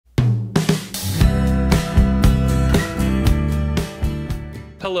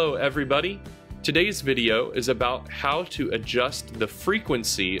Hello everybody! Today's video is about how to adjust the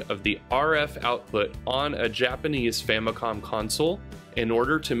frequency of the RF output on a Japanese Famicom console in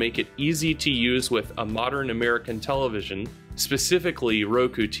order to make it easy to use with a modern American television, specifically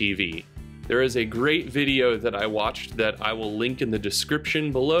Roku TV. There is a great video that I watched that I will link in the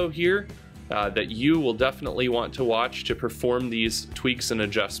description below here that you will definitely want to watch to perform these tweaks and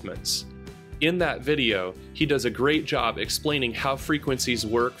adjustments. In that video, he does a great job explaining how frequencies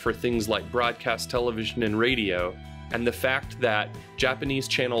work for things like broadcast television and radio, and the fact that Japanese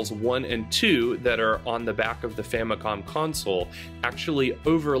channels 1 and 2 that are on the back of the Famicom console actually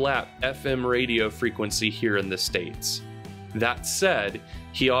overlap FM radio frequency here in the States. That said,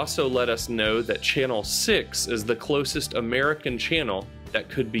 he also let us know that channel 6 is the closest American channel that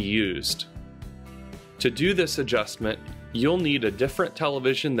could be used. To do this adjustment, you'll need a different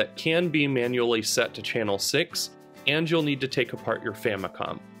television that can be manually set to channel 6, and you'll need to take apart your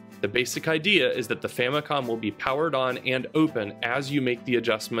Famicom. The basic idea is that the Famicom will be powered on and open as you make the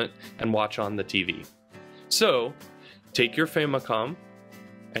adjustment and watch on the TV. So, take your Famicom,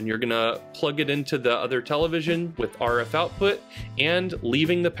 and you're gonna plug it into the other television with RF output, and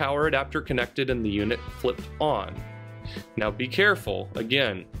leaving the power adapter connected and the unit flipped on. Now be careful,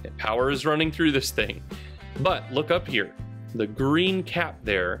 again, power is running through this thing. But look up here. The green cap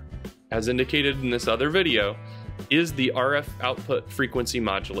there, as indicated in this other video, is the RF output frequency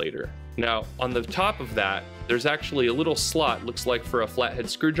modulator. Now, on the top of that, there's actually a little slot, looks like for a flathead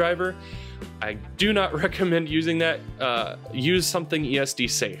screwdriver. I do not recommend using that. Use something ESD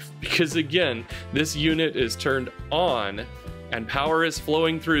safe, because again, this unit is turned on and power is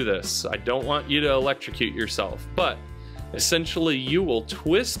flowing through this. I don't want you to electrocute yourself, but essentially you will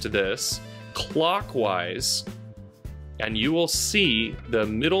twist this clockwise and you will see the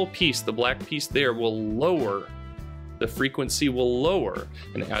middle piece, the black piece there, will lower. The frequency will lower,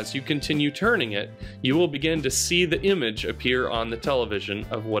 and as you continue turning it, you will begin to see the image appear on the television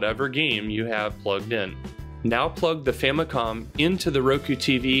of whatever game you have plugged in. Now plug the Famicom into the Roku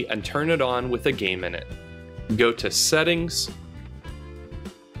TV and turn it on with a game in it. Go to Settings,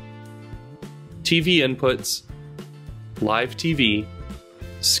 TV Inputs, Live TV,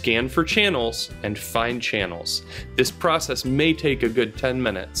 scan for channels, and find channels. This process may take a good 10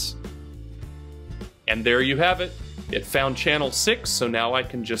 minutes. And there you have it. It found channel 6, so now I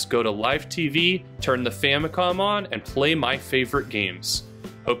can just go to Live TV, turn the Famicom on, and play my favorite games.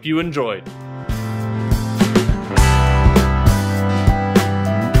 Hope you enjoyed.